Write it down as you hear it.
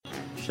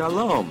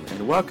Shalom,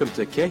 and welcome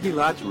to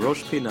Kehilat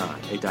Rosh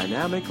Pinah, a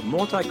dynamic,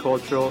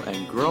 multicultural,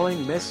 and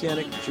growing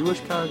Messianic Jewish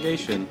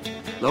congregation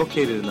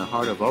located in the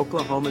heart of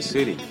Oklahoma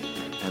City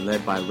and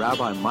led by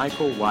Rabbi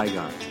Michael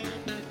Weigand.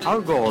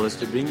 Our goal is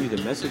to bring you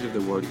the message of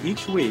the Word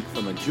each week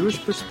from a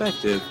Jewish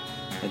perspective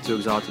and to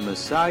exalt the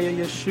Messiah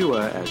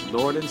Yeshua as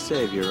Lord and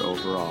Savior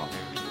over all.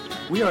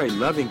 We are a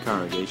loving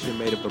congregation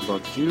made up of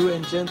both Jew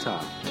and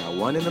Gentile, now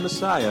one in the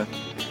Messiah,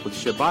 with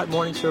Shabbat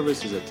morning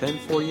services at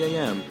 10:40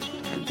 a.m.,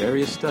 and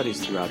various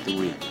studies throughout the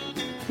week.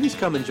 Please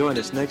come and join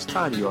us next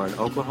time you are in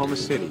Oklahoma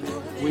City.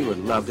 We would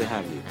love to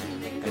have you.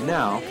 And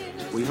now,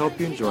 we hope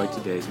you enjoyed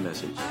today's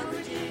message.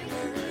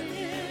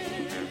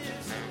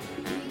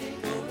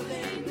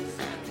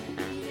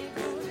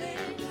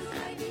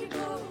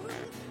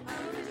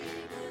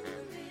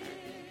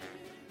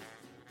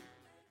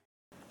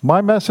 My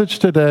message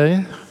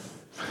today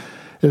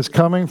is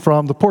coming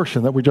from the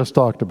portion that we just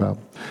talked about.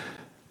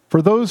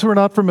 For those who are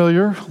not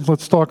familiar,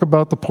 let's talk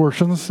about the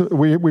portions.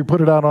 We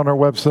put it out on our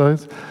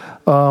website.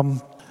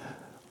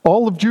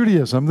 All of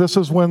Judaism. This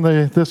is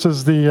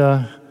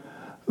the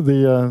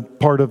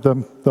part of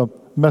the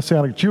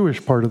Messianic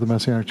Jewish part of the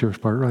Messianic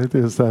Jewish part, right?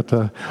 Is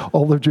that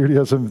all of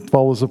Judaism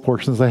follows the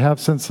portions they have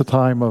since the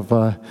time of.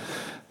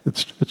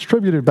 It's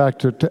attributed back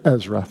to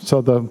Ezra.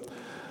 So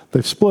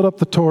they've split up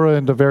the Torah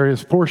into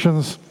various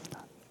portions.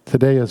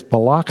 Today is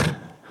Balak,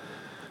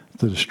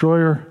 the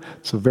destroyer.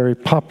 It's a very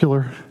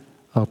popular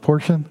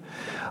portion.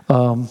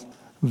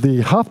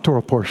 The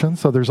Haftorah portion,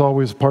 so there's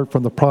always a part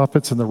from the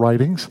prophets and the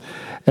writings,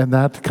 and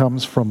that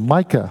comes from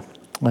Micah,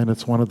 and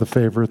it's one of the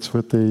favorites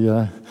with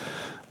the,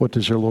 what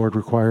does your Lord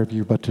require of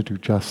you but to do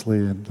justly,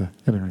 and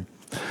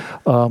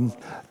and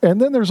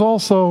then there's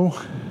also,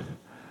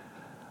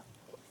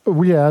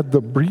 we add the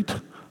Brit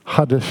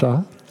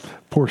Hadashah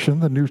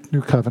portion, the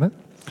new covenant.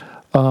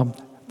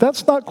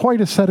 That's not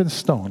quite as set in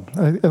stone.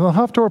 In the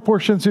Haftorah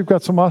portions, you've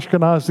got some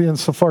Ashkenazi and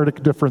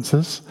Sephardic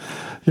differences,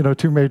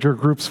 two major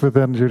groups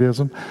within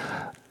Judaism.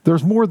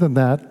 There's more than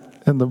that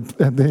in the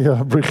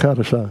Brit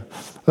Hadashah.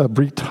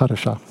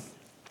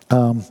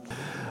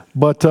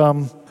 But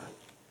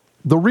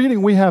the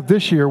reading we have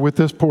this year with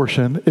this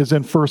portion is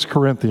in 1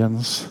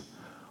 Corinthians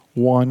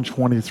 1,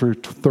 20 through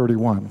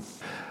 31.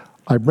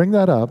 I bring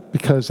that up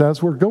because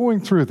as we're going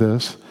through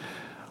this,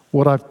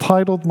 what I've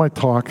titled my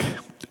talk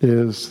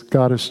is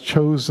God has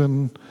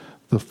chosen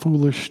the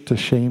foolish to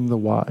shame the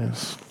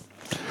wise.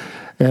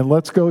 And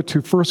let's go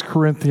to 1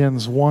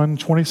 Corinthians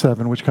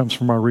 1:27, which comes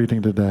from our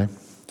reading today.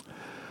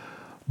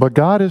 But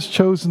God has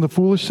chosen the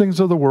foolish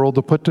things of the world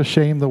to put to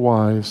shame the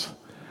wise,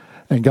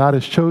 and God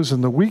has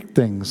chosen the weak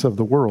things of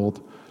the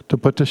world to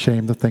put to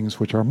shame the things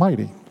which are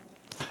mighty.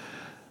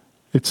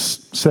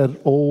 It's said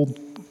Old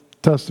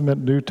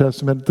Testament, New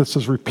Testament. This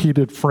is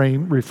repeated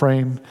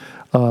refrain.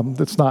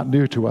 It's not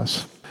new to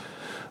us.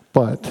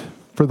 But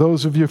for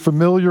those of you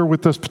familiar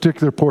with this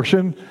particular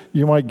portion,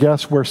 you might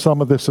guess where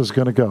some of this is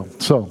going to go.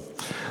 So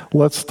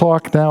let's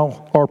talk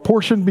now. Our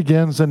portion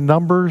begins in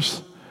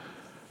Numbers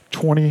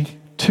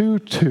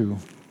 22:2.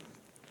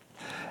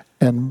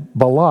 And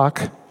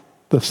Balak,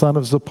 the son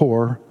of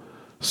Zippor,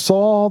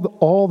 saw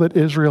all that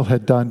Israel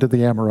had done to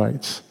the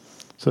Amorites.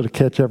 So to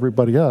catch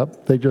everybody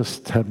up, they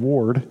just had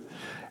warred,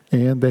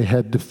 and they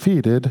had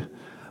defeated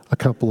a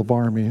couple of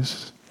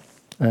armies.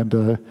 And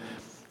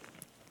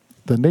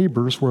the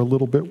neighbors were a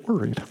little bit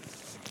worried.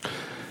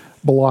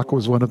 Balak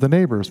was one of the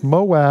neighbors.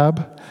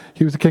 Moab,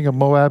 he was the king of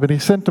Moab, and he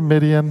sent to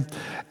Midian,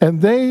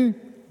 and they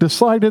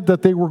decided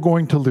that they were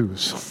going to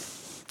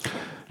lose.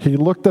 He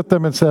looked at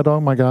them and said, oh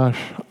my gosh,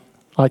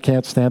 I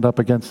can't stand up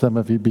against them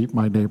if you beat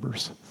my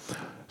neighbors.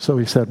 So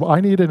he said, well,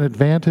 I need an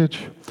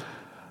advantage,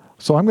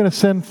 so I'm going to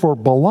send for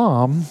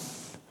Balaam,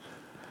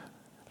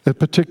 in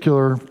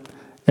particular,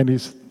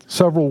 and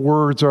several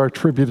words are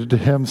attributed to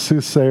him,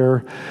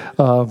 soothsayer.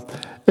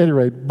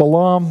 Anyway,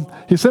 Balaam,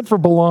 he sent for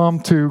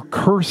Balaam to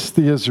curse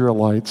the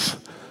Israelites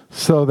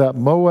so that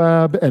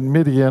Moab and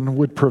Midian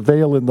would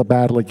prevail in the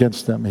battle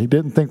against them. He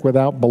didn't think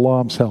without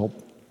Balaam's help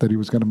that he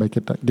was going to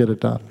get it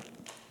done.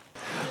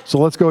 So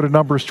let's go to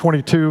Numbers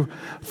 22,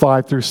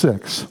 5 through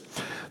 6.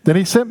 Then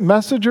he sent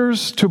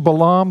messengers to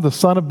Balaam, the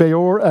son of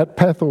Beor, at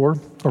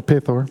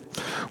Pethor,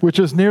 which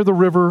is near the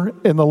river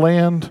in the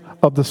land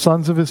of the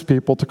sons of his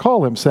people, to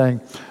call him, saying,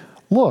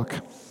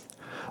 look,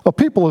 a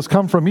people has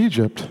come from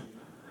Egypt.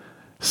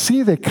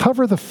 See, they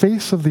cover the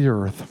face of the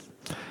earth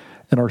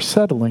and are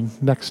settling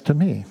next to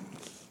me.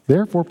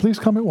 Therefore, please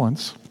come at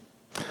once.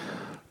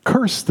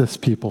 Curse this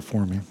people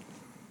for me,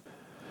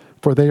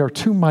 for they are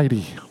too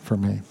mighty for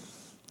me.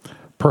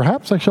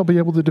 Perhaps I shall be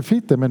able to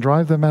defeat them and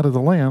drive them out of the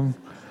land.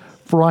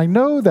 For I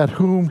know that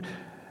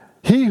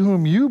he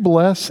whom you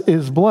bless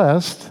is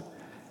blessed,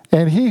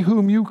 and he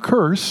whom you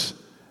curse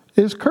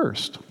is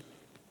cursed.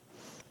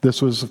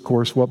 This was, of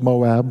course, what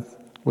Moab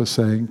was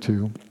saying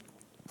to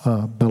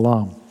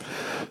Balaam.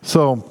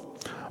 So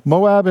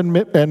Moab and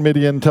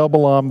Midian tell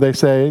Balaam,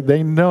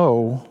 they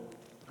know,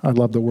 I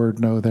love the word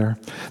know there,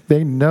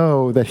 they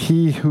know that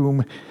he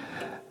whom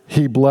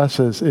he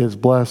blesses is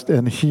blessed,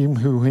 and him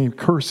whom he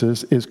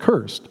curses is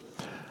cursed.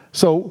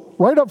 So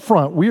right up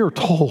front, we are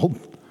told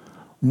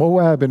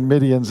Moab and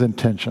Midian's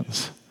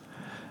intentions.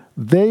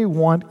 They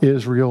want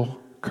Israel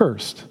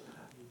cursed.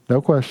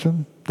 No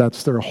question.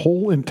 That's their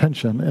whole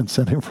intention in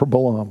sending for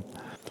Balaam.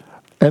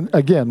 And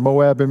again,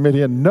 Moab and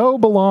Midian know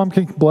Balaam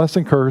can bless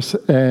and curse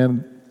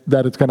and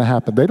that it's going to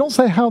happen. They don't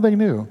say how they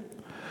knew.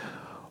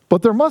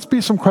 But there must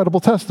be some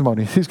credible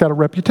testimony. He's got a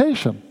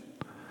reputation.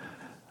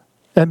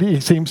 And he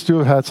seems to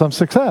have had some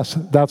success.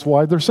 That's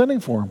why they're sending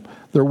for him.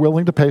 They're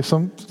willing to pay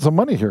some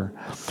money here.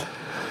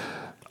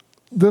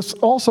 This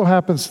also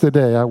happens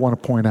today, I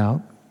want to point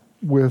out,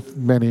 with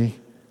many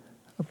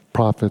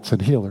prophets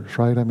and healers,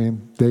 right? I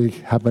mean, they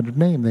have a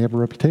name, they have a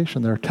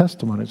reputation, there are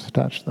testimonies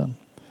attached to them.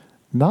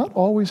 Not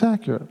always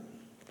accurate,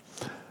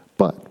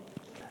 but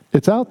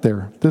it's out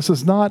there. This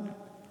is not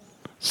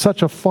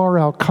such a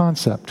far-out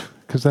concept,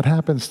 because that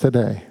happens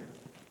today.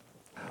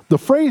 The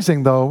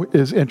phrasing, though,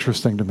 is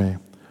interesting to me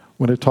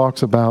when it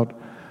talks about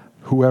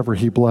whoever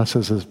he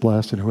blesses is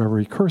blessed and whoever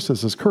he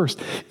curses is cursed.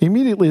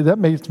 Immediately, that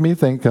makes me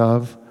think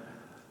of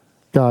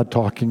God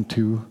talking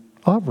to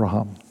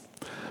Abraham.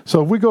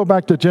 So if we go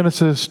back to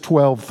Genesis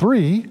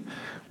 12:3,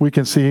 we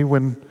can see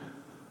when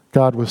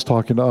God was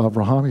talking to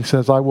Abraham, he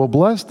says, I will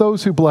bless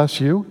those who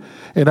bless you,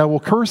 and I will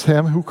curse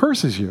him who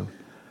curses you.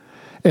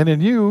 And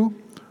in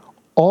you,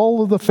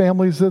 all of the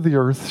families of the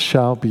earth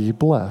shall be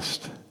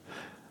blessed.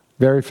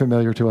 Very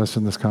familiar to us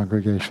in this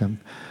congregation.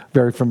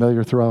 Very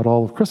familiar throughout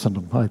all of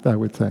Christendom, I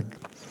would think.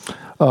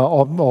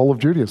 All of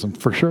Judaism,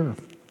 for sure.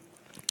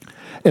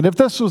 And if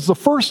this was the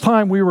first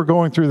time we were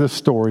going through this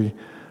story,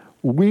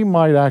 we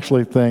might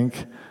actually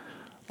think,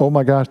 oh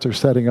my gosh, they're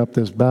setting up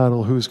this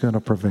battle. Who's going to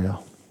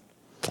prevail?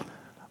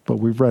 But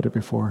we've read it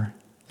before,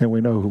 and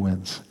we know who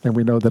wins. And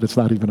we know that it's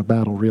not even a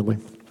battle, really.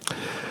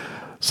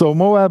 So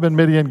Moab and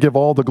Midian give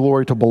all the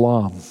glory to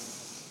Balaam,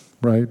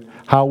 right?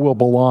 How will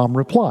Balaam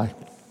reply?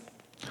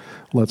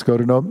 Let's go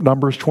to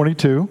Numbers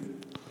 22,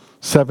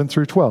 7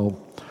 through 12.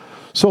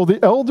 So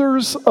the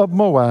elders of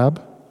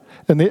Moab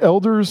and the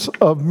elders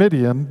of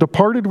Midian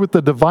departed with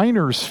the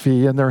diviner's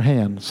fee in their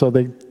hand. So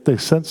they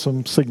sent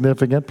some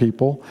significant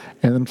people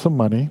and some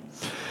money.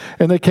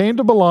 And they came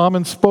to Balaam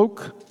and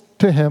spoke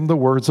to him the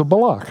words of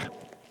Balak.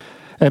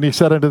 And he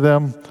said unto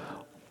them,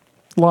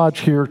 lodge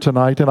here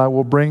tonight, and I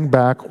will bring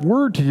back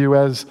word to you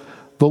as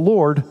the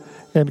Lord,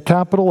 and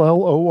capital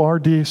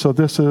L-O-R-D, so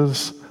this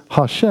is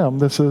Hashem,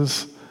 this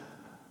is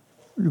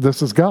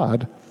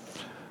God,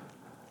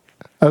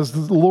 as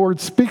the Lord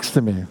speaks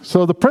to me.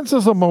 So the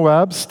princes of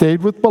Moab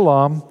stayed with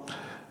Balaam.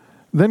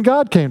 Then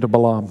God came to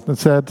Balaam and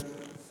said,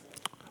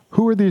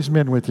 who are these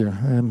men with you?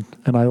 And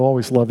I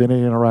always love any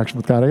interaction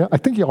with God. I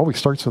think he always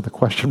starts with a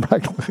question,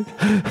 right?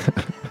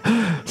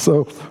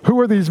 So, who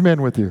are these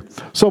men with you?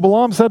 So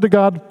Balaam said to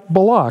God,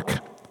 Balak,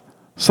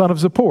 son of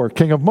Zippor,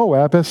 king of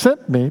Moab, has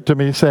sent me to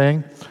me,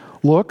 saying,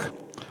 look,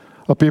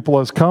 a people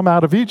has come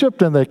out of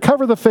Egypt, and they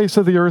cover the face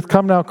of the earth.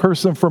 Come now,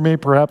 curse them for me.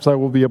 Perhaps I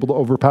will be able to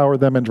overpower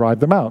them and drive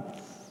them out.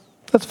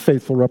 That's a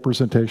faithful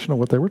representation of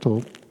what they were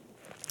told.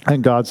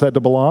 And God said to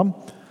Balaam,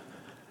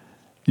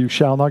 you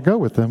shall not go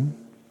with them.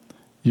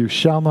 You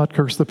shall not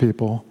curse the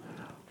people,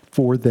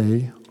 for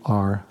they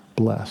are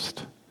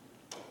blessed.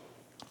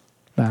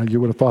 Now,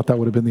 you would have thought that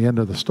would have been the end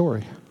of the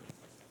story.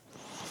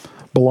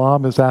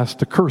 Balaam is asked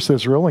to curse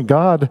Israel, and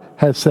God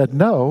has said,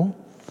 no,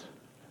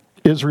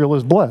 Israel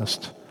is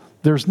blessed.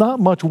 There's not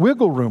much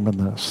wiggle room in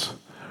this,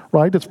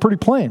 right? It's pretty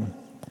plain.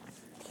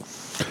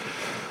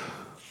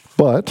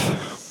 But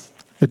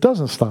it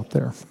doesn't stop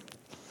there.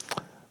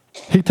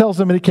 He tells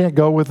them that he can't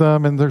go with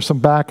them, and there's some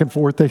back and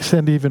forth. They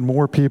send even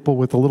more people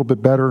with a little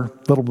bit better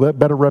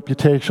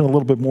reputation, a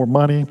little bit more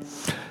money,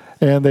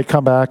 and they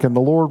come back, and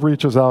the Lord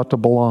reaches out to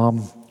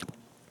Balaam.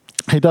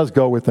 He does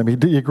go with them.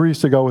 He agrees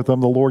to go with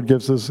them. The Lord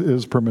gives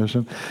his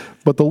permission.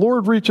 But the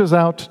Lord reaches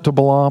out to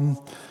Balaam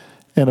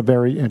in a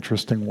very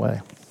interesting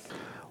way.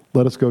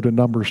 Let us go to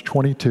Numbers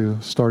 22,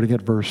 starting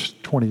at verse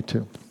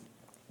 22.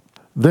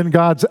 Then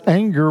God's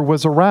anger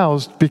was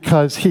aroused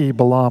because he,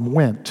 Balaam,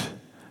 went.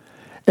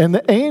 And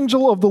the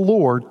angel of the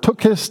Lord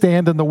took his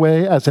stand in the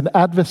way as an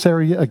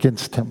adversary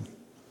against him.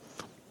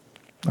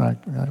 I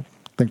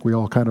think we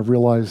all kind of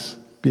realize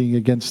being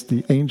against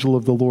the angel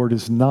of the Lord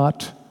is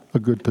not a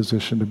good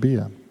position to be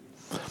in.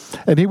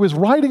 And he was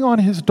riding on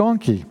his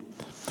donkey,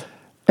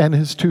 and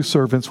his two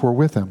servants were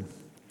with him.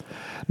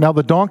 Now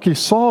the donkey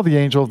saw the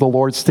angel of the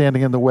Lord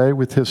standing in the way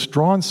with his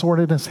drawn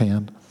sword in his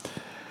hand,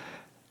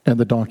 and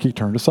the donkey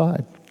turned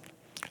aside,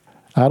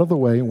 out of the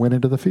way, and went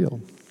into the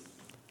field.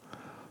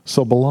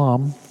 So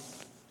Balaam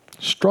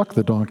struck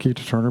the donkey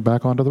to turn her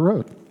back onto the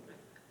road.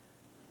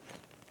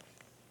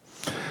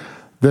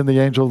 Then the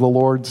angel of the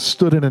Lord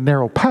stood in a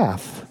narrow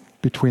path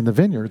between the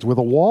vineyards, with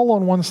a wall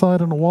on one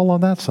side and a wall on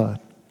that side.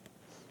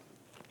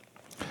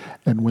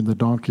 And when the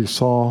donkey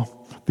saw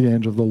the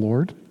angel of the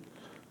Lord,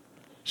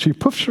 she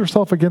pushed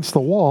herself against the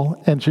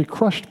wall, and she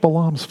crushed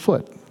Balaam's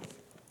foot,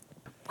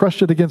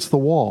 crushed it against the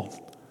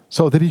wall,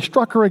 so that he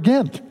struck her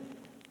again.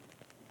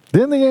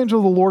 Then the angel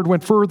of the Lord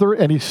went further,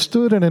 and he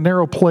stood in a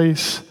narrow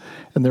place,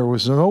 and there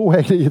was no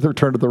way to either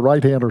turn to the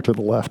right hand or to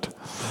the left.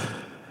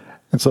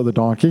 And so the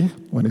donkey,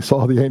 when he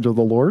saw the angel of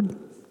the Lord,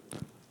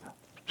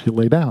 she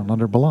lay down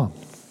under Balaam.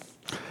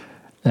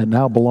 And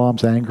now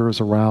Balaam's anger is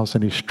aroused,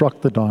 and he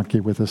struck the donkey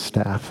with his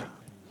staff.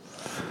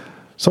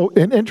 So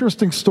an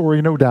interesting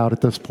story, no doubt,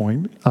 at this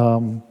point.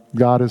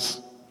 God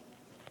is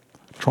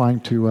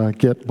trying to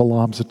get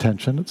Balaam's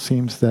attention. It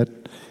seems that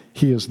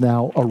he is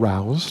now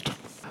aroused.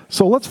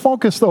 So let's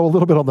focus, though, a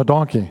little bit on the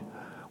donkey.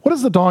 What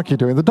is the donkey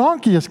doing? The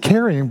donkey is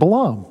carrying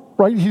Balaam,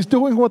 right? He's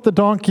doing what the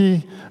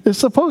donkey is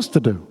supposed to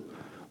do.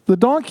 The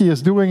donkey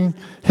is doing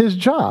his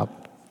job.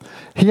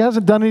 He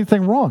hasn't done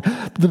anything wrong.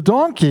 The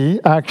donkey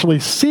actually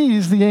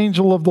sees the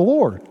angel of the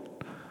Lord,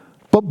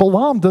 but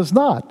Balaam does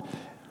not.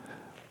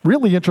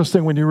 Really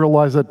interesting when you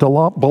realize that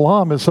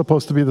Balaam is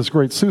supposed to be this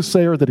great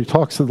soothsayer, that he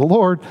talks to the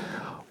Lord,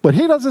 but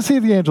he doesn't see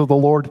the angel of the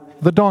Lord.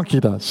 The donkey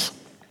does.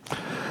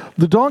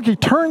 The donkey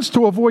turns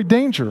to avoid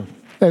danger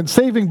and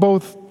saving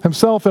both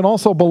himself and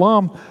also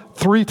Balaam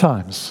 3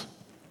 times.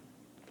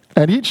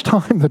 And each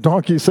time the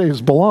donkey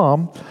saves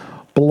Balaam,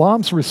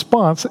 Balaam's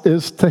response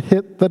is to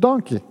hit the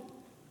donkey.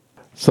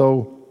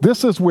 So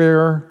this is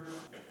where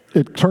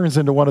it turns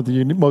into one of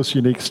the most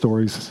unique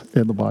stories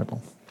in the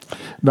Bible.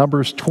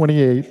 Numbers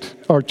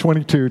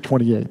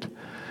 22:28.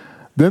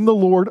 Then the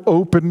Lord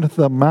opened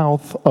the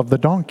mouth of the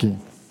donkey,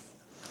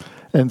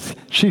 and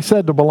she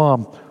said to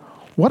Balaam,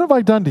 "What have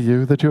I done to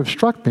you that you have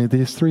struck me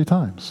these 3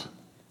 times?"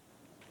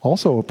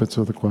 Also opens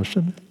with a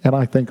question, and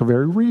I think a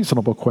very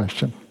reasonable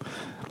question.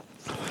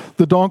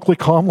 The donkey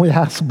calmly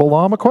asks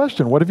Balaam a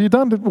question. What have you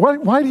done?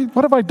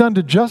 What have I done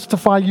to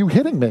justify you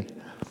hitting me?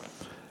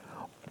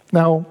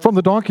 Now, from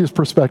the donkey's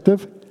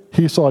perspective,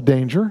 he saw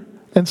danger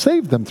and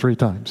saved them 3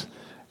 times.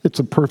 It's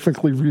a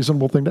perfectly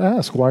reasonable thing to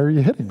ask. Why are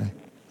you hitting me?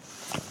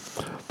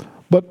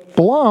 But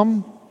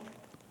Balaam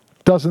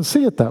doesn't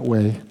see it that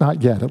way,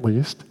 not yet at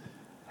least,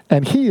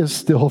 and he is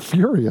still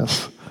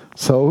furious.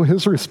 So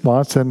his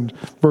response in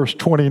verse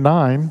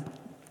 29,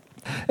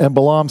 and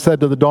Balaam said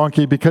to the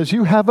donkey, "Because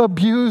you have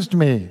abused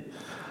me,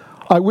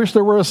 I wish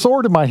there were a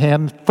sword in my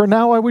hand, for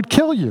now I would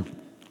kill you."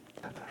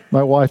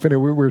 My wife,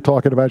 and we were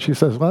talking about it, she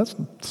says, "Well,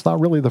 it's not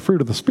really the fruit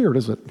of the Spirit,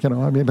 is it?"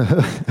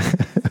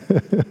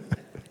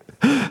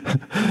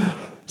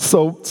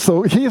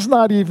 So he's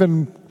not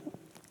even,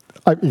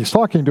 he's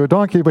talking to a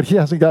donkey, but he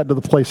hasn't gotten to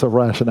the place of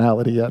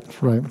rationality yet,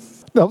 right?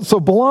 Now,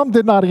 so Balaam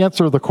did not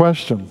answer the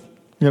question.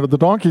 The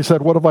donkey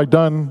said, "What have I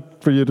done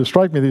for you to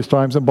strike me these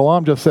times?" And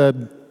Balaam just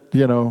said,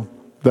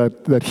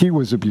 that he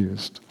was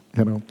abused,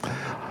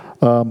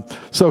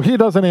 So he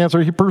doesn't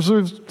answer. He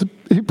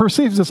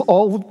perceives this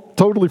all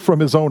totally from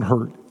his own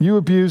hurt. You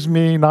abused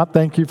me, not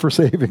thank you for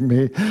saving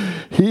me.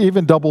 He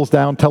even doubles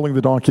down, telling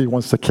the donkey he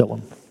wants to kill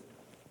him.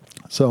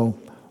 So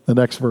the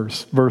next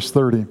verse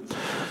 30.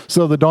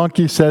 So the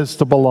donkey says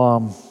to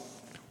Balaam,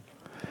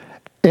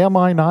 "Am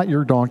I not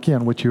your donkey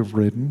on which you have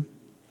ridden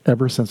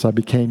ever since I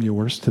became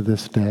yours to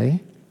this day?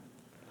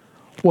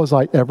 Was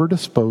I ever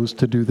disposed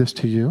to do this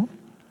to you?"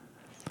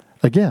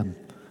 Again,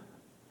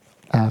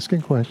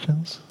 asking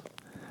questions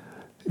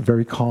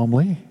very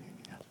calmly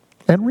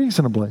and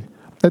reasonably.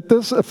 At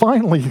this,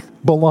 finally,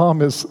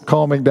 Balaam is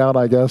calming down,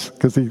 I guess,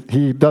 because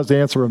he does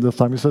answer him this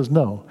time. He says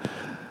no.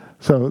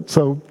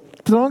 So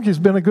the donkey's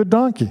been a good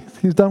donkey.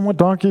 He's done what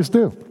donkeys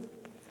do.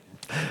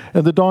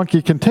 And the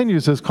donkey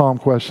continues his calm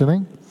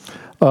questioning.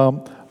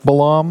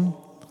 Balaam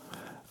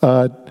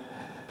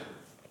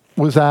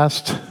was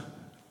asked,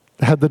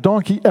 had the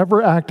donkey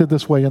ever acted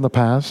this way in the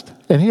past?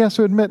 And he has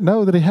to admit,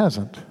 no, that he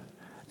hasn't.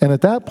 And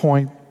at that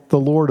point, the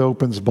Lord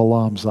opens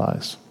Balaam's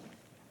eyes.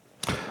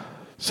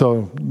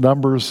 So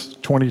Numbers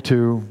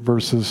 22,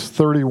 verses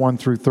 31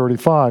 through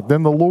 35.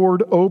 Then the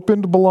Lord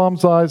opened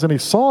Balaam's eyes, and he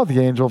saw the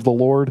angel of the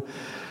Lord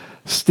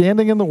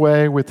standing in the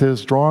way with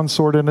his drawn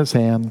sword in his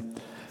hand,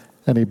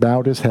 and he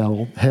bowed his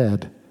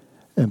head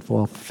and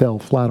fell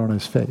flat on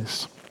his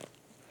face.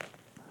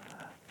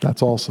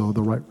 That's also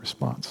the right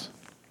response.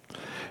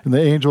 And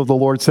the angel of the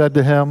Lord said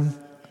to him,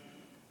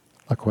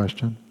 a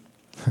question,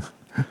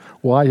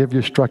 "Why have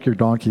you struck your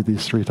donkey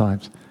these 3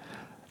 times?"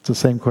 It's the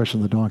same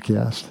question the donkey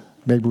asked.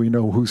 Maybe we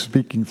know who's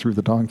speaking through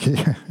the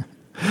donkey.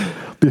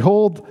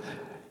 Behold,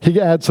 he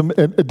adds some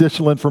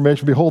additional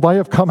information. "Behold, I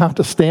have come out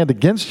to stand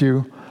against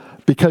you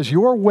because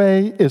your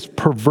way is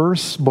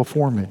perverse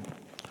before me.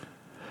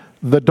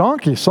 The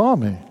donkey saw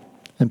me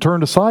and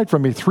turned aside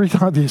from me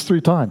these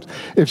 3 times.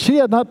 If she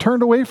had not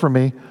turned away from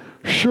me,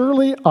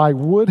 surely I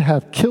would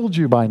have killed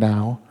you by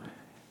now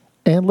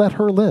and let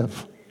her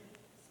live."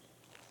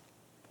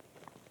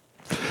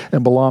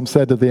 And Balaam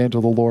said to the angel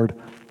of the Lord,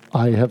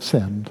 "I have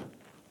sinned,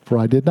 for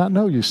I did not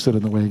know you stood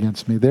in the way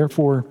against me.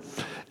 Therefore,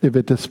 if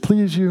it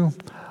displease you,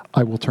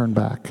 I will turn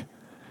back."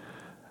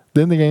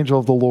 Then the angel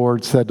of the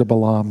Lord said to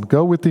Balaam,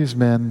 "Go with these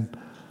men,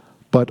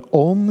 but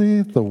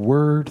only the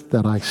word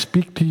that I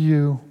speak to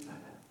you,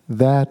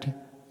 that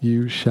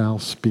you shall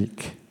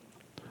speak."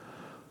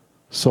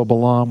 So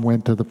Balaam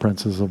went to the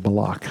princes of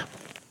Balak.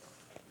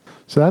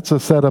 So that's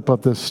the setup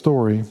of this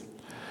story.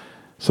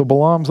 So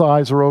Balaam's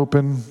eyes are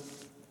open.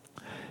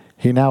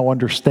 He now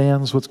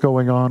understands what's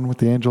going on with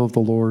the angel of the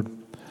Lord.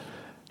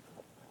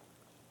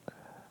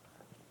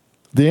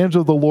 The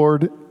angel of the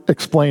Lord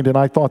explained, and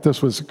I thought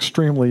this was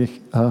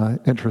extremely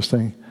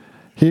interesting.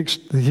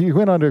 He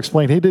went on to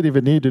explain, he didn't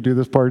even need to do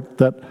this part,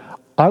 that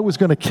I was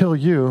going to kill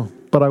you,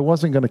 but I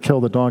wasn't going to kill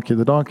the donkey.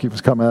 The donkey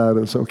was coming at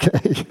us okay.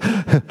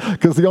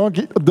 Because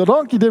the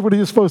donkey did what he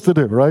was supposed to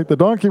do, right? The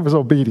donkey was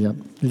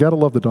obedient. You got to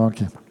love the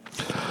donkey.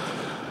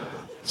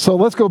 So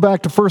let's go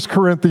back to 1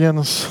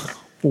 Corinthians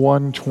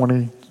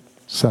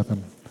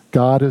 1:27.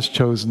 God has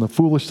chosen the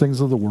foolish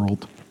things of the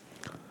world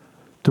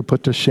to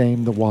put to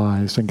shame the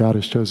wise, and God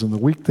has chosen the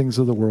weak things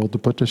of the world to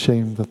put to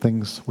shame the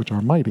things which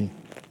are mighty.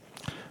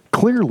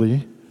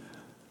 Clearly,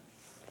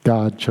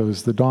 God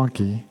chose the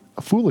donkey,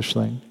 a foolish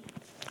thing,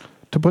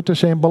 to put to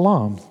shame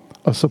Balaam,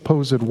 a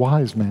supposed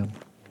wise man.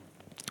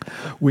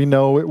 We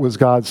know it was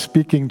God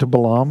speaking to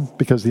Balaam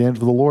because the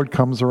angel of the Lord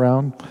comes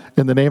around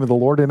in the name of the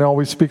Lord and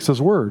always speaks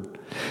his word.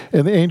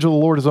 And the angel of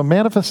the Lord is a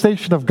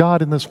manifestation of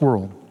God in this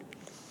world.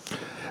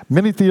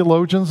 Many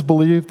theologians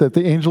believe that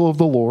the angel of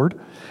the Lord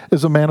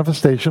is a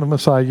manifestation of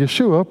Messiah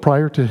Yeshua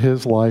prior to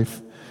his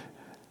life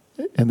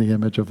in the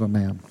image of a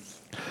man.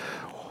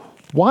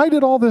 Why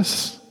did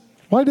this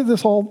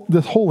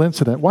whole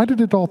incident, why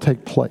did it all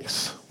take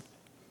place?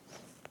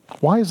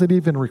 Why is it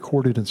even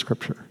recorded in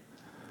Scripture?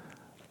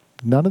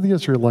 None of the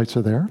Israelites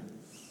are there.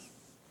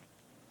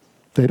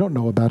 They don't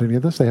know about any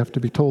of this. They have to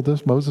be told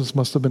this. Moses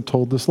must have been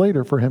told this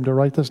later for him to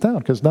write this down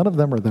because none of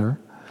them are there.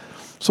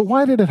 So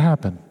why did it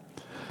happen?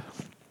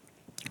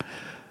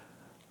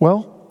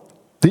 Well,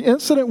 the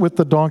incident with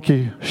the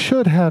donkey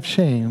should have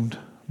shamed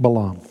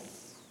Balaam.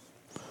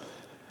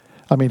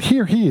 I mean,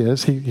 here he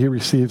is. He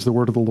receives the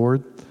word of the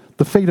Lord.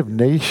 The fate of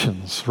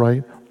nations,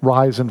 right,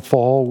 rise and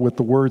fall with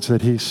the words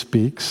that he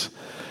speaks.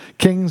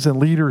 Kings and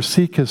leaders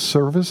seek his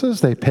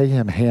services. They pay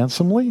him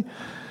handsomely.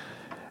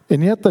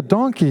 And yet the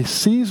donkey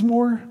sees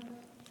more,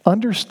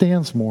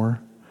 understands more,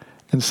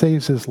 and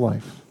saves his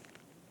life.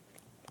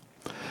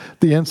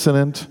 The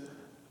incident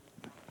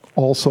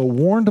also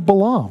warned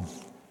Balaam,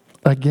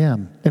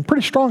 again, in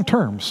pretty strong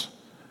terms,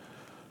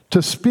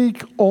 to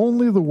speak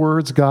only the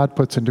words God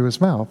puts into his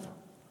mouth.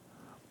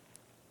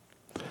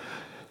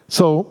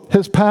 So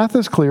his path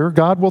is clear.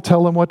 God will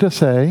tell him what to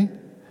say.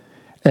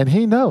 And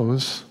he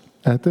knows,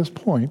 at this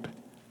point,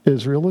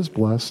 Israel is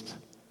blessed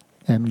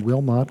and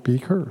will not be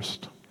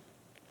cursed.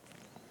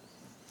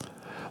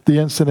 The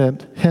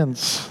incident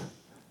hints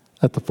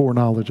at the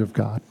foreknowledge of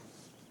God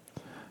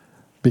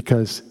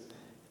because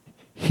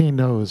he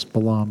knows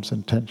Balaam's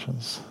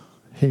intentions.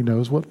 He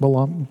knows what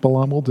Balaam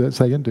will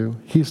say and do.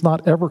 He's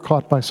not ever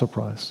caught by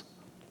surprise.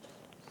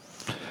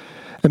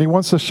 And he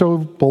wants to show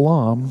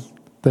Balaam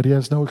that he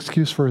has no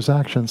excuse for his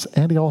actions,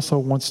 and he also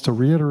wants to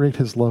reiterate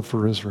his love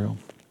for Israel.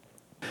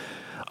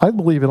 I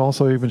believe it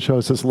also even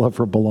shows his love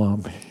for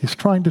Balaam. He's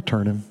trying to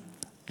turn him,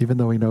 even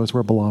though he knows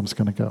where Balaam's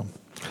going to go.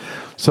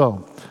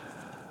 So,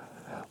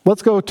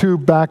 let's go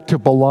back to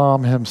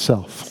Balaam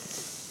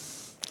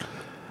himself.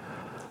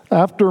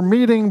 After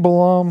meeting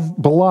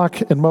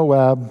Balak in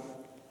Moab,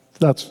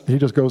 he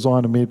just goes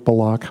on to meet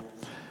Balak.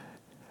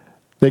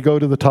 They go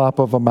to the top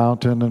of a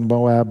mountain, and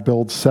Moab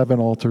builds 7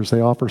 altars. They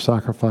offer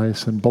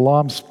sacrifice, and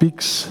Balaam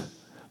speaks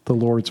the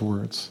Lord's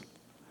words.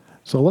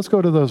 So let's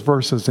go to those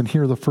verses and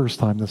hear the first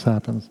time this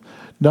happens.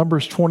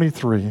 Numbers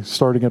 23,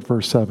 starting at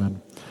verse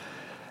 7.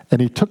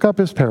 And he took up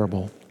his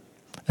parable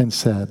and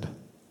said,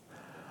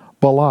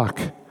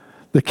 Balak,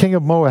 the king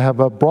of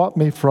Moab, brought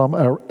me from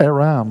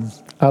Aram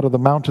out of the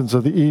mountains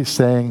of the east,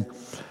 saying,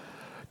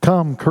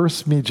 Come,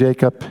 curse me,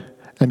 Jacob,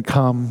 and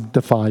come,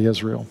 defy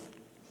Israel.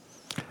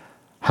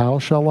 How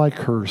shall I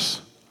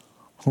curse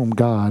whom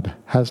God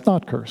has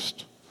not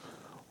cursed?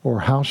 Or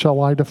how shall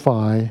I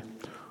defy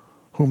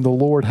whom the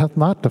Lord hath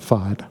not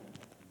defied?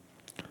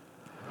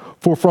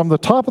 For from the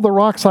top of the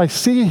rocks I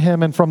see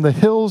him, and from the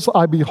hills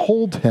I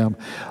behold him.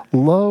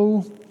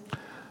 Lo,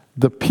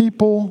 the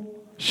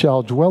people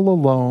shall dwell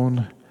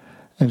alone,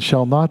 and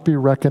shall not be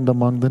reckoned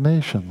among the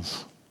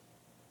nations.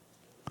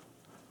 I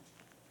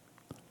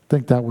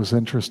think that was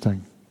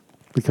interesting,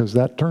 because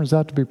that turns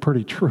out to be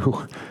pretty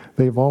true.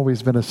 They've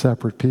always been a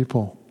separate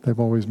people. They've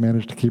always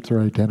managed to keep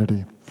their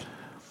identity.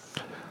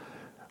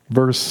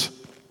 Verse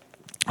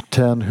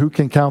 10, who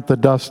can count the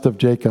dust of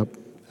Jacob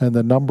and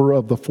the number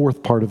of the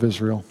 4th part of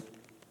Israel?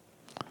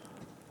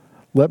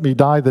 Let me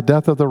die the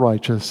death of the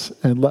righteous,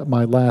 and let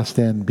my last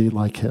end be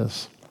like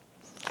his.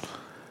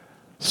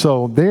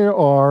 So there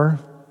are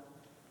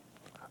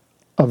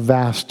a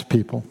vast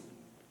people,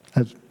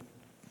 as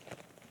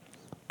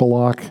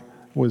Balak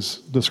was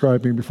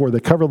describing before. They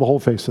cover the whole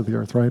face of the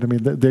earth, right? I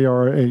mean, they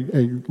are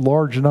a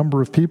large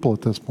number of people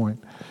at this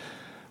point.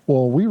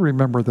 Well, we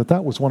remember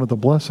that was one of the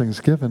blessings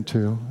given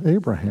to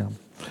Abraham.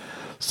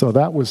 So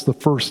that was the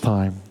first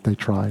time they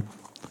tried.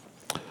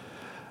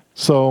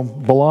 So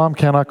Balaam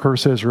cannot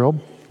curse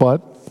Israel,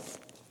 but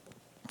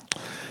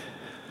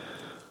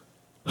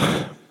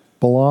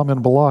Balaam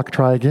and Balak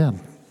try again.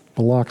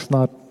 Balak's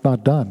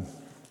not done.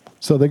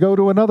 So they go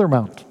to another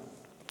mount.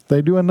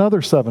 They do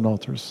another 7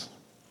 altars.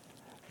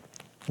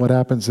 What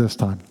happens this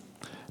time?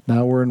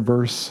 Now we're in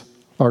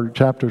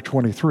chapter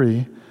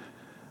 23,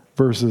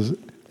 verses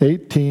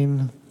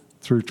 18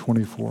 through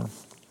 24.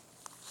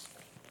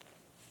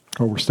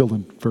 Oh, we're still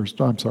in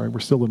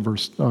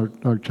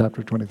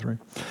chapter 23.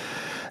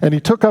 And he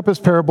took up his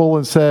parable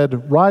and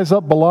said, Rise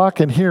up,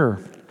 Balak, and hear.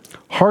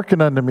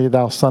 Hearken unto me,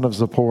 thou son of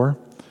Zippor.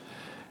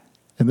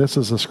 And this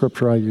is a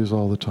scripture I use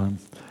all the time.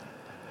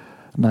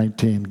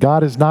 19.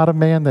 God is not a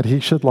man that he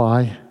should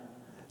lie,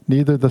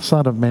 neither the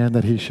son of man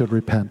that he should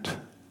repent.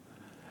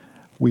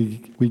 We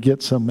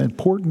get some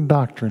important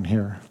doctrine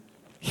here.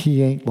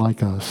 He ain't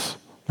like us.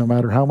 No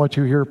matter how much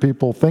you hear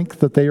people think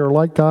that they are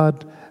like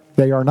God,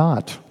 they are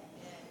not.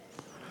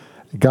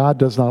 God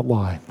does not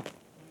lie.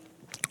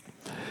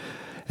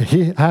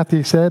 Hath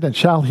he said, and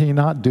shall he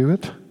not do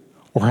it?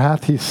 Or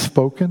hath he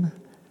spoken,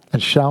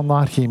 and shall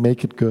not he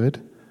make it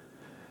good?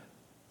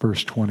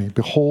 Verse 20,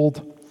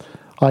 Behold,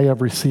 I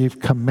have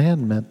received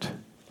commandment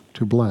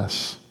to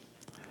bless,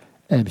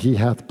 and he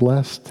hath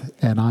blessed,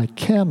 and I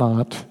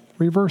cannot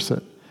reverse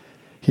it.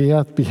 He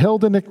hath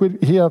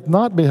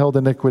not beheld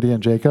iniquity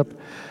in Jacob,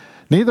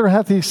 neither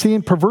hath he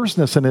seen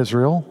perverseness in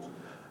Israel.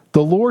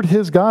 The Lord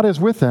his God is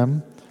with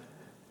him,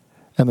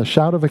 and the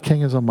shout of a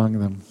king is among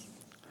them.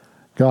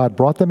 God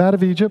brought them out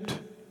of Egypt.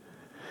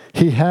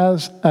 He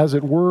has, as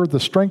it were, the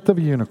strength of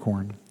a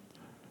unicorn.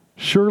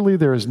 Surely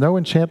there is no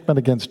enchantment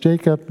against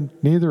Jacob,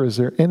 neither is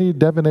there any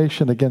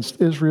divination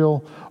against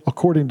Israel.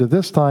 According to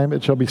this time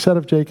it shall be said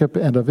of Jacob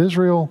and of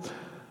Israel,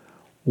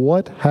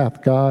 What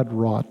hath God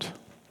wrought?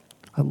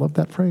 I love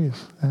that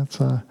phrase. That's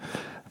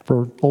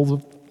for all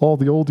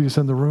the oldies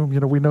in the room.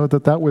 We know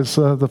that was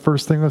the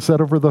first thing was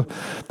said over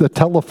the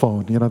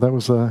telephone. That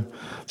was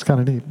it's kind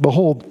of neat.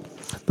 Behold,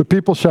 the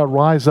people shall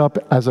rise up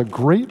as a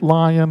great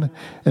lion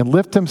and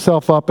lift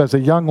himself up as a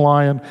young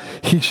lion.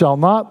 He shall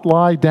not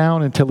lie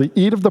down until he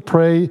eat of the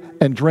prey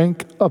and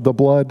drink the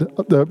blood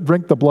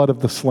of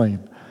the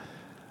slain.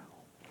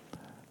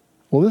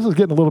 Well, this is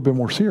getting a little bit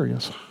more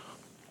serious.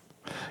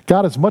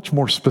 God is much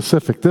more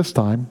specific this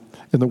time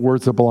in the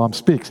words that Balaam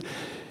speaks.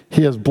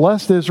 He has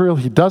blessed Israel.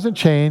 He doesn't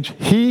change.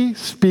 He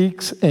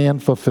speaks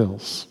and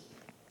fulfills.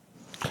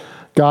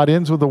 God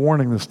ends with a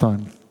warning this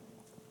time.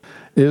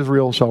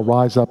 Israel shall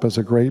rise up as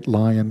a great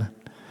lion,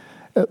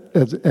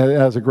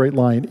 as a great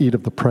lion eat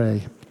of the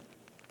prey.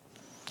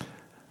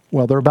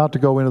 Well, they're about to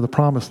go into the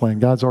promised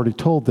land. God's already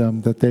told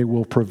them that they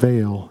will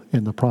prevail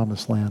in the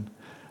promised land.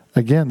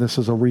 Again, this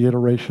is a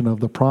reiteration of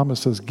the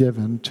promises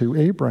given to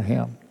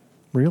Abraham,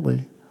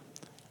 really,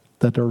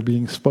 that are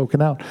being spoken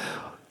out.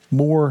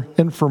 More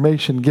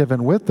information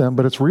given with them,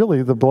 but it's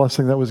really the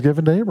blessing that was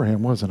given to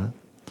Abraham, wasn't it?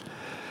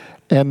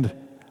 And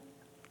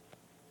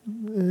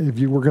if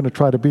you were going to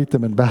try to beat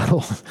them in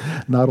battle,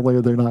 not only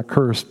are they not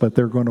cursed, but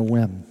they're going to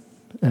win.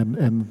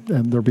 And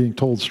they're being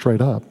told straight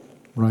up,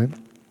 right?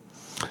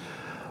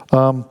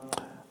 But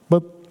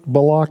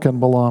Balak and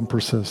Balaam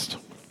persist.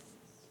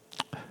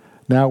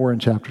 Now we're in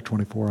chapter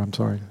 24,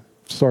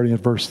 starting at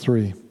verse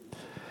 3.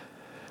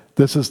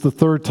 This is the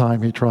third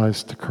time he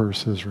tries to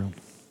curse Israel.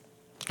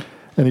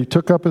 And he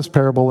took up his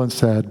parable and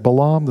said,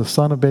 Balaam the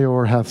son of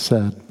Beor hath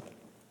said,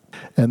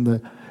 and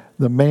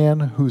the man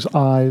whose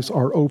eyes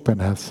are open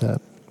hath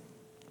said.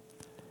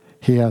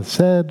 He hath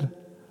said,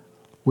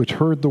 which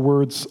heard the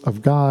words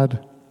of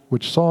God,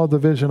 which saw the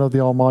vision of the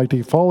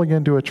Almighty, falling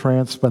into a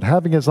trance, but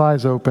having his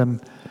eyes open,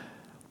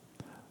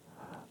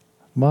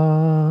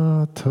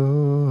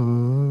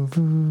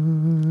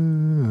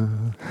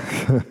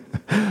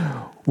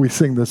 we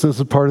sing this. This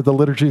is part of the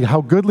liturgy.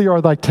 How goodly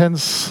are thy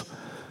tents,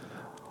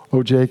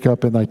 O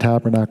Jacob, and thy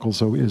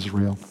tabernacles, O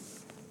Israel.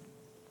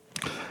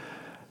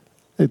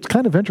 It's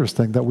kind of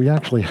interesting that we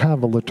actually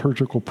have a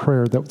liturgical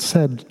prayer that's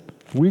said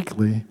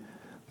weekly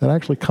that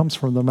actually comes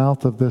from the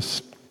mouth of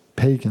this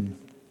pagan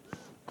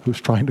who's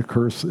trying to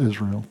curse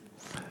Israel.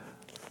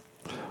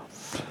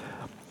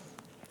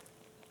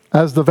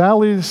 As the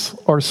valleys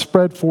are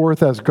spread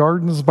forth as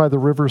gardens by the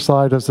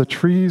riverside, as the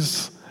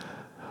trees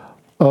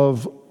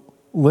of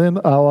lin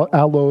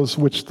aloes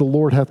which the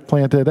Lord hath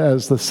planted,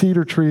 as the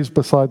cedar trees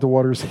beside the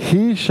waters,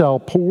 he shall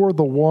pour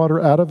the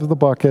water out of the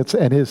buckets,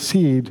 and his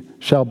seed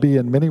shall be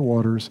in many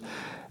waters,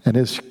 and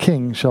his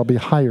king shall be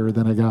higher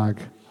than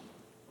Agag,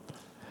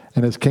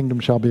 and his kingdom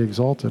shall be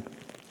exalted.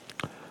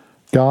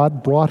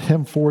 God brought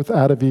him forth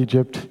out of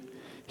Egypt.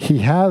 He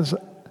hath,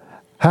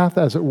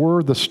 as it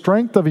were, the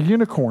strength of a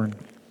unicorn.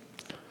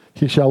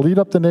 He shall lead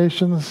up the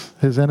nations,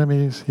 his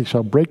enemies. He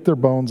shall break their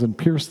bones and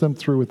pierce them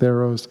through with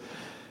arrows.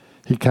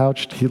 He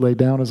couched, he lay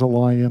down as a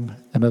lion,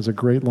 and as a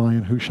great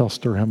lion, who shall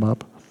stir him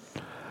up?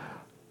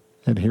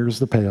 And here's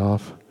the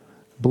payoff.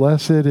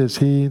 Blessed is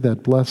he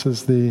that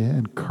blesses thee,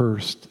 and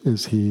cursed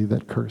is he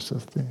that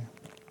curseth thee.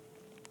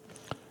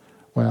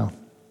 Wow.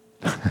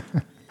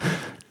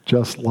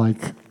 Just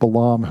like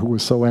Balaam, who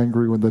was so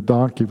angry when the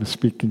donkey was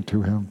speaking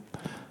to him,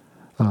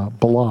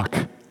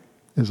 Balak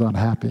is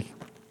unhappy.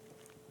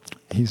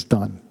 He's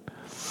done.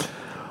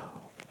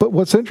 But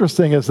what's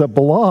interesting is that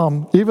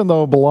Balaam, even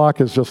though Balak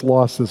has just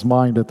lost his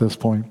mind at this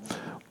point,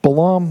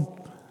 Balaam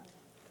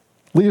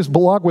leaves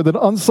Balak with an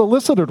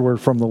unsolicited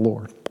word from the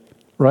Lord.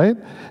 right?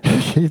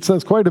 He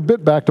says quite a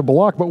bit back to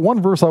Balak, but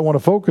one verse I want to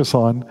focus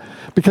on,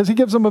 because he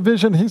gives him a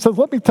vision. He says,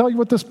 let me tell you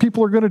what this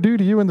people are going to do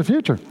to you in the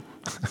future.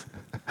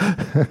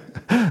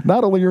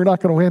 Not only you're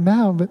not going to win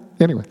now, but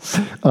anyway.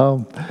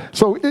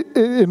 So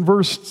in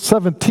verse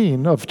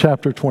 17 of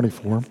chapter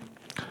 24,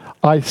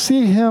 I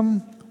see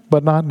him,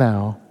 but not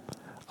now.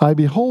 I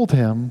behold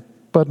him,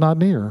 but not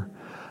near.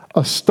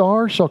 A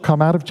star shall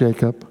come out of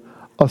Jacob,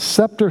 a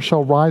scepter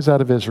shall rise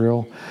out of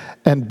Israel,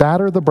 and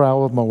batter the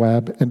brow of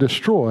Moab, and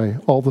destroy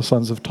all the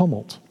sons of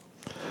tumult.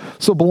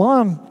 So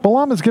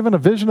Balaam is given a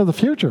vision of the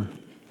future.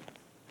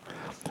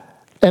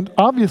 And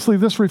obviously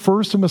this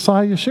refers to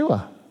Messiah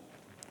Yeshua.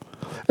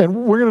 And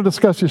we're going to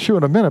discuss Yeshua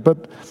in a minute,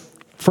 but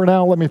for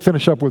now, let me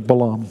finish up with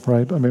Balaam,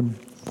 right? I mean,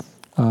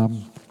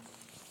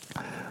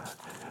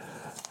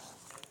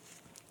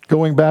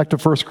 going back to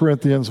 1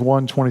 Corinthians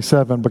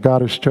 1:27, but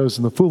God has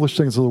chosen the foolish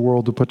things of the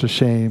world to put to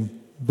shame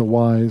the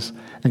wise,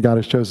 and God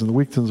has chosen the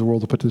weak things of the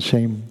world to put to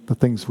shame the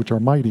things which are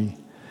mighty.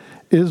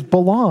 Is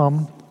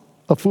Balaam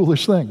a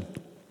foolish thing?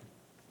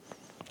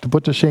 To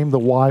put to shame the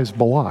wise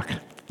Balak,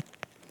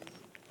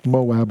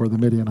 Moab or the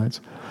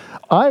Midianites?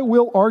 I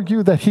will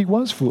argue that he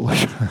was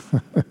foolish.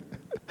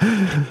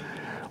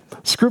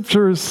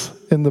 Scriptures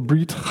in the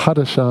Brit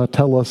Hadashah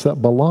tell us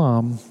that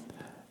Balaam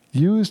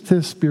used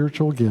his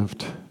spiritual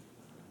gift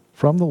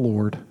from the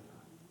Lord,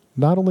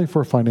 not only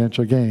for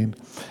financial gain,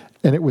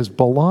 and it was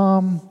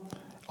Balaam,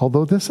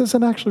 although this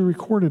isn't actually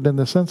recorded in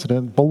this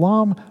incident,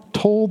 Balaam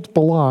told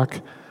Balak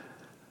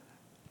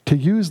to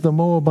use the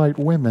Moabite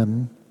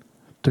women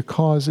to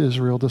cause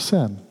Israel to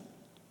sin.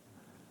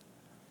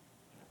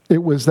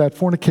 It was that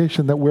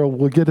fornication that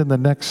we'll get in the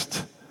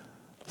next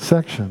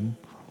section.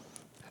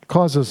 It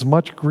causes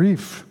much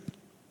grief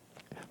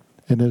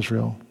in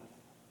Israel.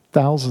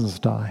 Thousands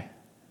die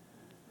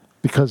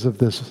because of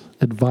this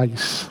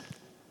advice.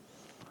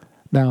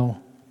 Now,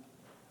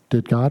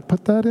 did God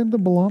put that into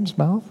Balaam's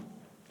mouth?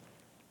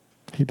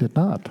 He did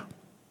not.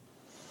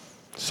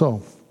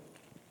 So,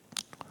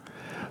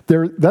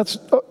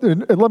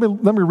 let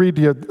me read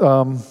to you.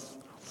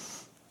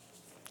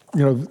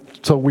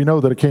 So we know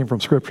that it came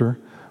from Scripture.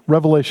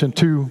 Revelation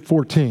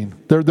 2:14.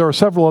 There are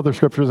several other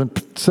scriptures, and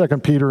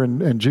 2 Peter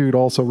and Jude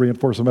also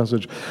reinforce the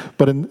message.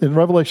 But in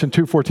Revelation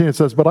 2:14 it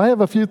says, "But I have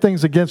a few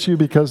things against you,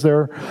 because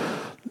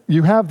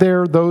you have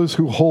there those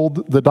who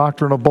hold the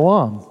doctrine of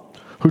Balaam,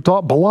 who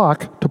taught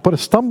Balak to put a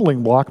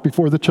stumbling block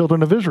before the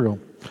children of Israel,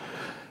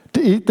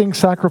 to eat things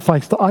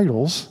sacrificed to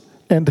idols,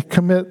 and to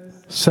commit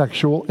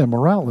sexual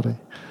immorality."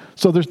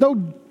 So there's no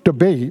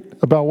debate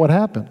about what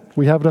happened.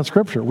 We have it in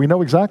Scripture. We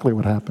know exactly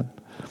what happened.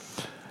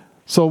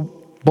 So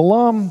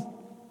Balaam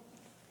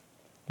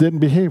didn't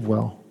behave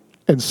well.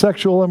 And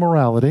sexual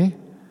immorality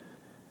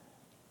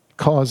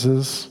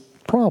causes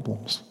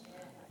problems.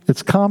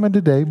 It's common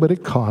today, but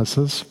it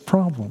causes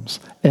problems.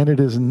 And it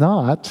is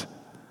not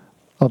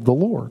of the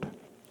Lord.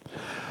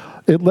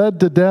 It led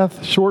to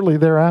death shortly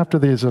thereafter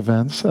these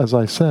events, as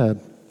I said.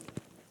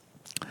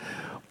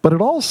 But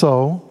it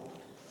also,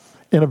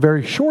 in a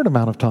very short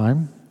amount of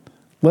time,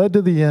 led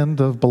to the end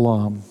of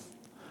Balaam.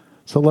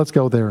 So let's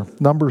go there.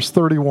 Numbers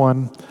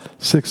 31,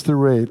 6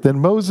 through 8. Then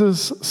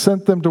Moses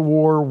sent them to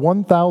war,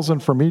 1,000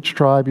 from each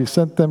tribe. He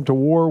sent them to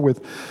war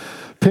with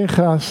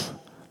Pinchas,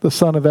 the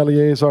son of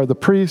Eleazar, the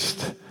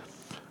priest,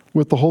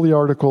 with the holy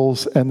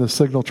articles and the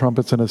signal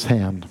trumpets in his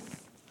hand.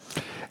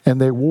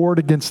 And they warred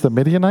against the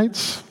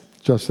Midianites,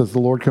 just as the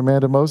Lord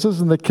commanded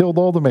Moses, and they killed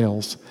all the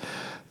males.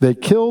 They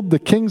killed the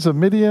kings of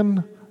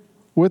Midian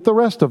with the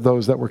rest of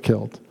those that were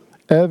killed: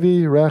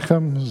 Evi,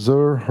 Rechem,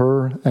 Zur,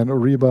 Hur, and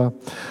Uriba,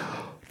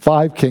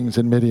 5 kings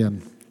in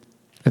Midian.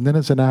 And then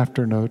as an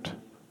afternote,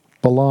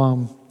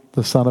 Balaam,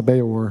 the son of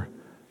Beor,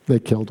 they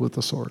killed with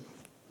the sword.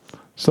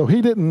 So he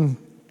didn't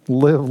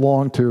live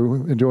long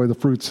to enjoy the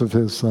fruits of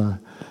his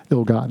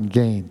ill-gotten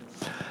gain.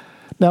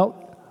 Now,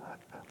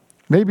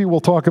 maybe we'll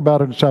talk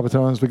about it in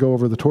Shabbaton as we go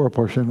over the Torah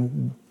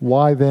portion.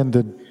 Why then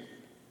did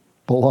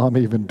Balaam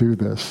even do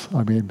this?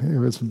 I mean, it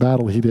was a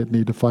battle he didn't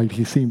need to fight.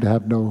 He seemed to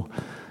have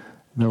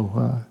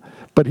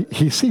but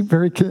he seemed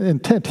very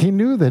intent. He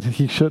knew that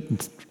he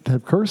shouldn't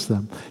have cursed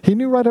them. He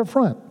knew right up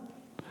front.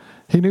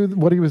 He knew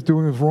what he was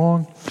doing was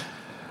wrong,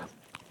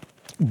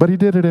 but he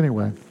did it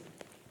anyway.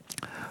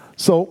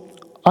 So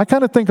I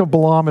kind of think of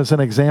Balaam as an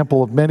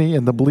example of many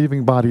in the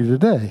believing body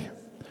today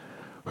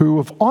who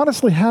have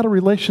honestly had a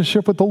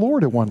relationship with the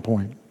Lord at one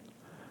point,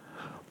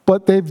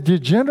 but they've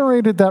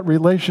degenerated that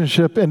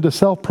relationship into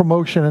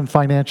self-promotion and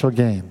financial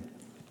gain.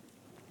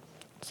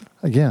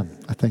 Again,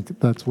 I think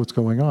that's what's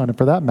going on. And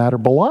for that matter,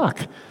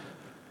 Balak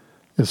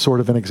is sort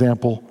of an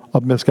example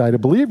of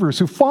misguided believers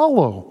who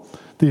follow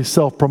these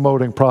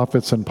self-promoting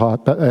prophets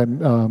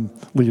and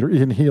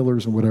leaders and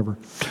healers and whatever.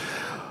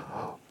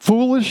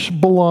 Foolish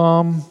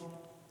Balaam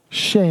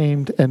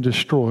shamed and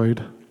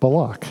destroyed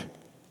Balak.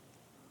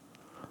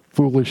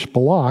 Foolish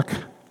Balak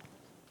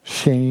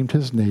shamed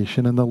his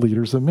nation and the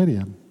leaders of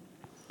Midian.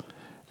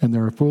 And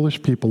there are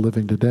foolish people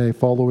living today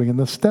following in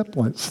the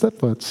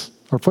footsteps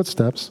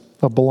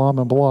of Balaam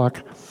and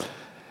Balak,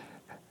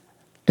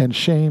 and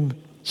shame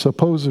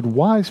supposed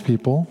wise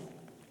people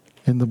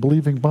in the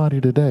believing body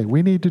today.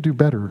 We need to do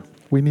better.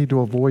 We need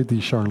to avoid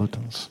these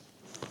charlatans.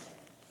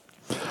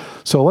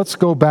 So let's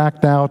go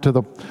back now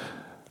to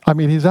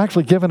he's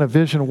actually given a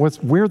vision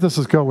of where this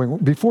is going.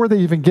 Before they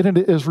even get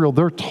into Israel,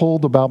 they're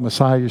told about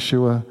Messiah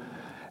Yeshua.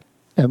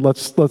 And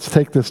let's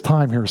take this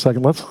time here a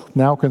second. Let's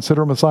now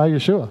consider Messiah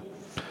Yeshua.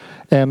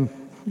 And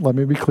let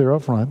me be clear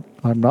up front.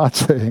 I'm not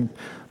saying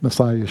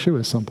Messiah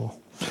Yeshua is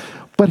simple.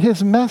 But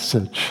his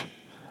message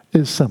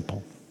is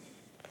simple.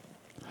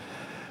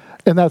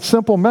 And that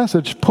simple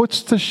message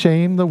puts to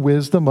shame the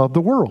wisdom of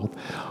the world.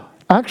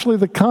 Actually,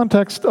 the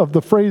context of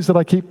the phrase that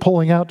I keep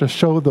pulling out to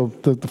show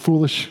the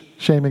foolish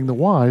shaming the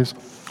wise,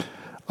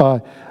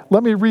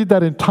 let me read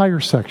that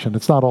entire section.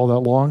 It's not all that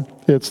long.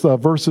 It's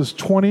verses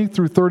 20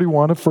 through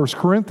 31 of 1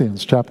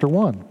 Corinthians chapter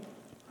 1.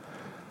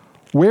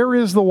 Where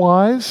is the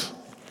wise?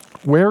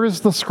 Where is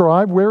the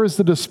scribe? Where is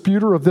the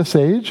disputer of this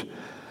age?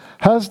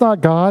 Has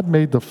not God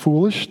made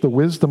foolish the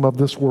wisdom of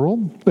this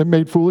world?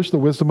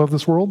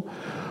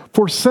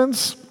 For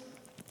since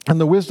in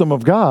the wisdom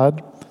of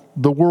God,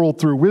 the world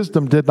through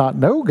wisdom did not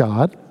know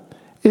God,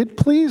 it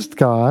pleased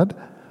God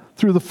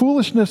through the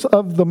foolishness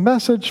of the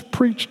message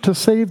preached to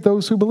save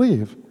those who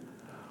believe.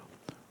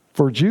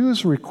 For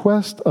Jews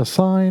request a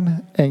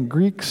sign and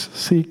Greeks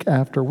seek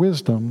after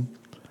wisdom,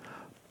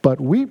 but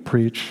we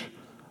preach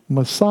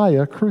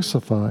Messiah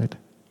crucified.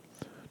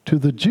 To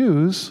the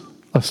Jews,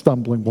 a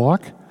stumbling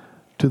block,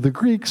 to the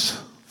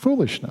Greeks,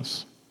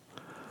 foolishness.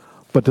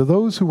 But to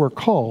those who are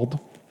called,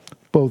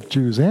 both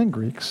Jews and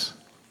Greeks,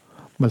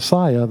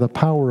 Messiah, the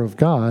power of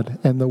God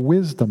and the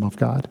wisdom of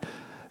God,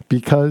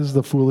 because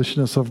the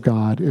foolishness of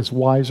God is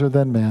wiser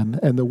than men,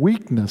 and the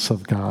weakness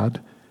of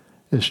God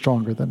is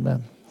stronger than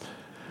men.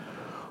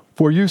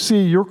 For you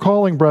see, your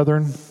calling,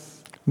 brethren,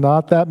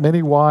 not that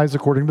many wise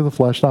according to the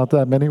flesh, not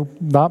many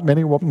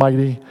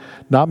mighty,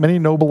 not many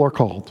noble are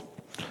called.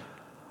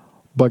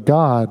 But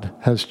God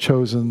has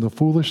chosen the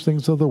foolish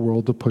things of the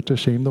world to put to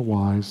shame the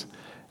wise,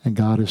 and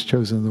God has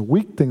chosen the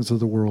weak things of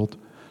the world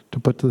to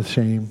put to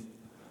shame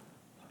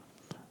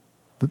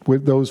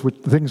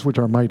things which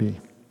are mighty.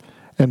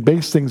 And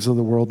base things of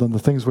the world and the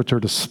things which are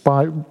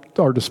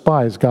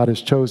despised, God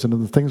has chosen,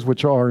 and the things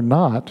which are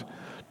not,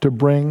 to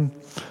bring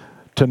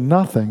to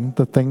nothing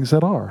the things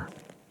that are,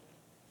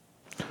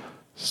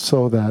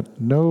 so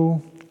that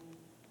no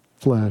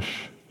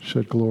flesh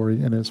should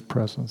glory in his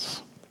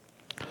presence.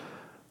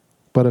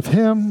 But of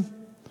him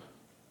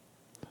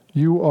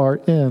you are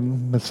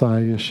in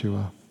Messiah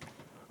Yeshua,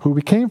 who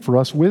became for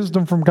us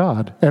wisdom from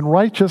God, and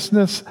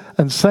righteousness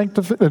and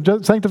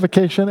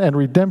sanctification and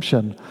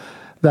redemption,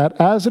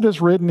 that as it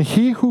is written,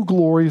 he who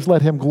glories,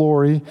 let him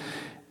glory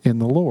in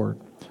the Lord.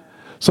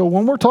 So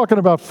when we're talking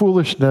about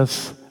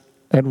foolishness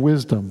and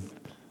wisdom,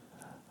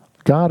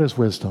 God is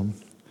wisdom.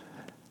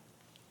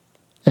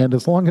 And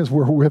as long as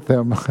we're with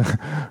him,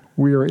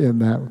 we are in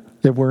that.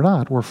 If we're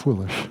not, we're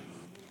foolish.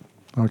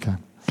 Okay.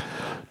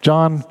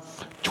 John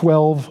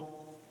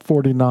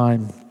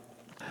 12:49.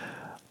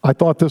 I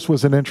thought this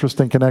was an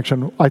interesting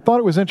connection. I thought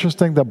it was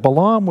interesting that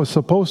Balaam was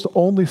supposed to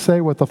only say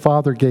what the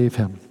Father gave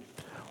him.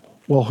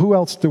 Well, who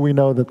else do we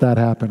know that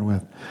happened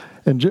with?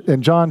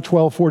 In John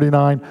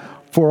 12:49,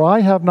 for I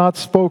have not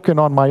spoken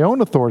on my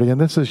own authority, and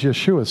this is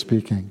Yeshua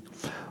speaking,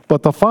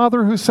 but the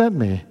Father who sent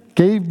me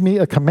gave me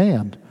a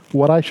command,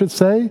 what I should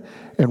say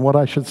and what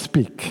I should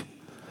speak.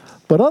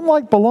 But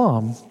unlike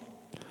Balaam,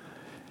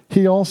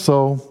 he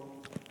also,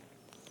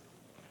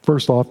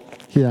 first off,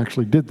 he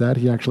actually did that.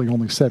 He actually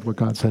only said what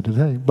God said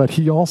today. But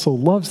he also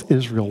loves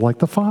Israel like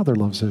the Father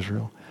loves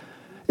Israel.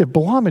 If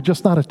Balaam had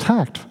just not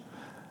attacked,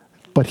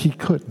 but he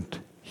couldn't.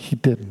 He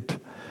didn't.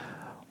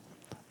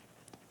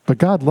 But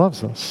God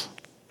loves us.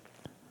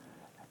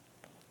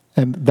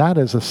 And that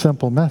is a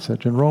simple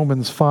message. In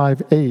Romans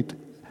 5:8,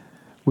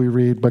 we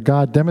read, but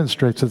God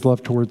demonstrates his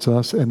love towards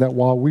us, and that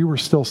while we were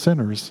still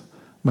sinners,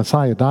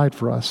 Messiah died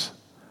for us.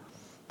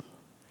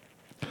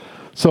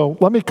 So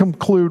let me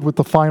conclude with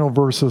the final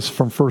verses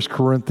from 1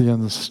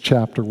 Corinthians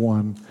chapter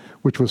 1,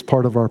 which was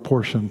part of our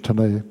portion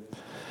today.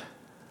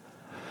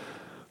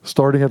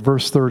 Starting at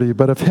verse 30,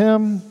 but of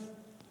him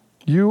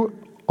you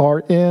are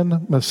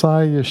in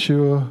Messiah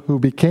Yeshua, who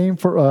became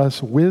for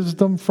us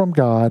wisdom from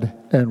God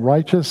and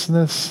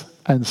righteousness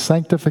and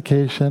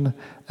sanctification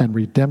and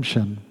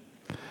redemption,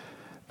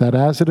 that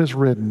as it is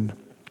written,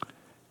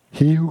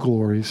 he who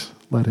glories,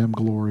 let him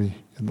glory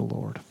in the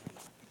Lord.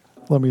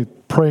 Let me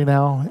pray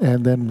now,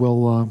 and then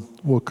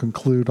we'll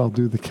conclude. I'll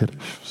do the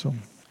Kiddush. So,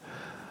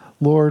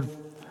 Lord,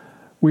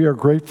 we are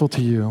grateful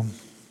to you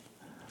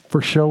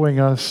for showing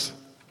us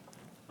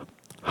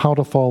how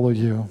to follow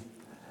you.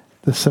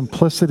 The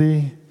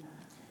simplicity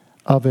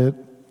of it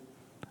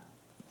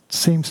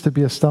seems to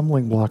be a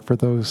stumbling block for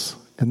those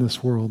in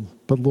this world.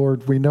 But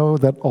Lord, we know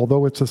that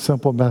although it's a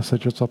simple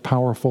message, it's a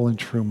powerful and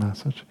true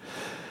message.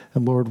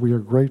 And Lord, we are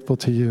grateful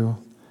to you,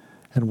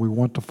 and we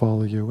want to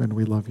follow you, and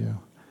we love you.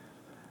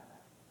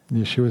 In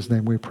Yeshua's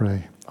name we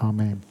pray.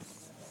 Amen.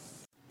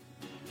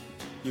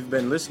 You've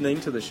been listening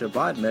to the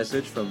Shabbat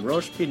message from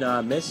Rosh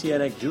Pinah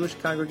Messianic Jewish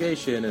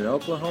Congregation in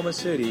Oklahoma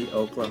City,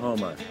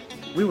 Oklahoma.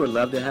 We would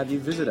love to have you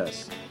visit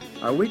us.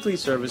 Our weekly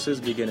services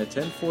begin at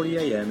 10:40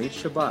 a.m.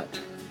 each Shabbat,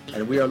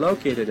 and we are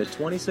located at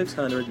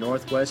 2600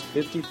 Northwest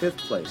 55th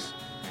Place,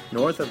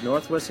 north of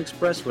Northwest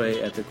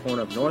Expressway at the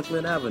corner of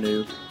Northland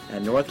Avenue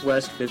and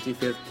Northwest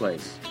 55th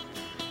Place.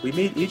 We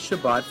meet each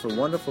Shabbat for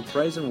wonderful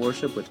praise and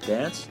worship with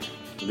dance,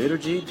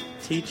 liturgy,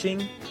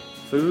 teaching,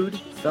 food,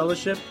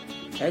 fellowship,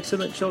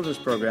 excellent children's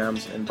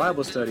programs, and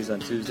Bible studies on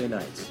Tuesday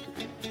nights.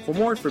 For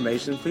more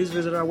information, please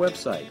visit our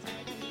website,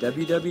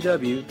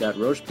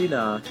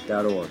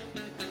 www.roshpinah.org.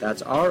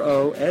 That's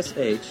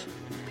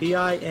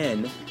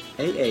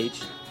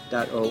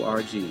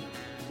ROSHPINAH.org.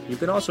 You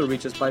can also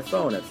reach us by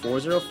phone at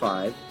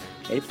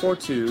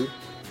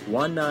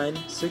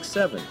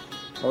 405-842-1967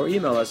 or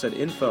email us at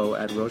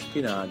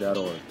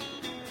info@roshpinah.org.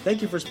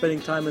 Thank you for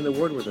spending time in the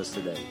Word with us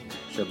today.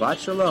 Shabbat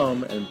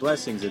Shalom and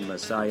blessings in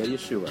Messiah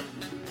Yeshua.